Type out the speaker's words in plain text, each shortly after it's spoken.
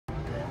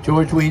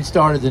George Wein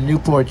started the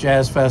Newport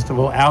Jazz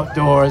Festival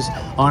outdoors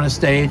on a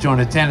stage on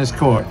a tennis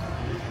court.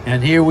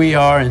 And here we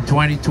are in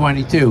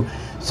 2022.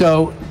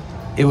 So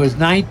it was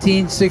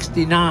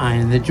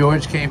 1969 that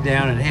George came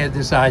down and had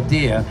this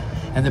idea.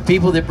 And the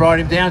people that brought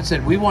him down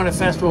said, we want a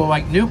festival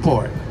like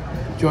Newport.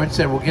 George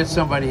said, we'll get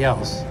somebody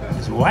else.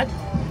 He said, what?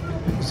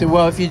 He said,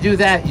 well, if you do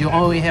that, you'll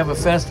only have a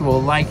festival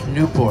like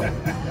Newport.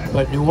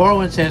 But New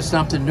Orleans has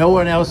something no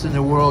one else in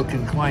the world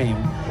can claim,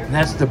 and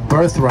that's the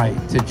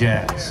birthright to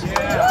jazz.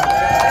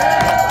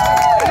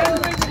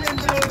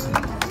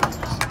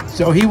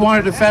 So he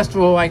wanted a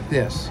festival like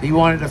this. He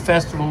wanted a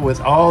festival with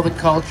all the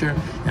culture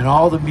and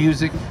all the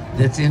music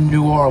that's in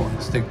New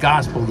Orleans, the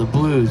gospel, the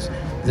blues,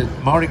 the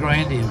Mardi Gras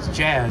Indians,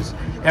 jazz,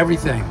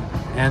 everything.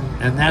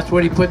 And that's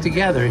what he put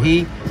together.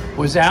 He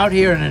was out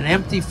here in an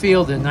empty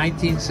field in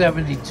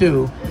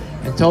 1972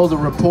 and told a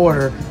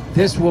reporter,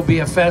 this will be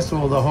a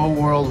festival the whole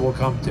world will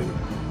come to.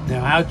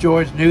 Now, how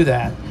George knew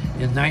that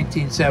in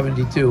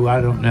 1972, I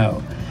don't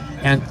know.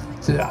 And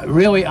to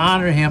really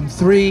honor him,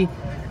 three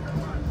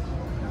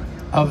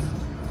of,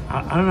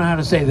 I don't know how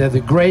to say, they're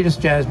the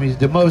greatest jazz musicians,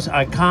 the most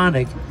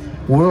iconic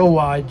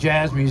worldwide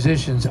jazz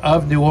musicians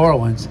of New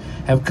Orleans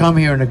have come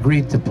here and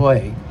agreed to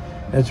play.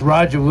 That's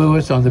Roger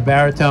Lewis on the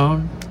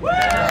baritone,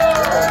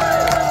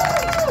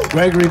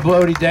 Gregory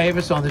Quint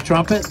Davis on the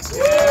trumpet,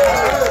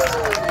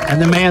 and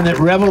the man that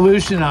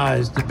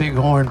revolutionized the big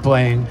horn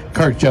playing,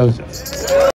 Kirk Joseph.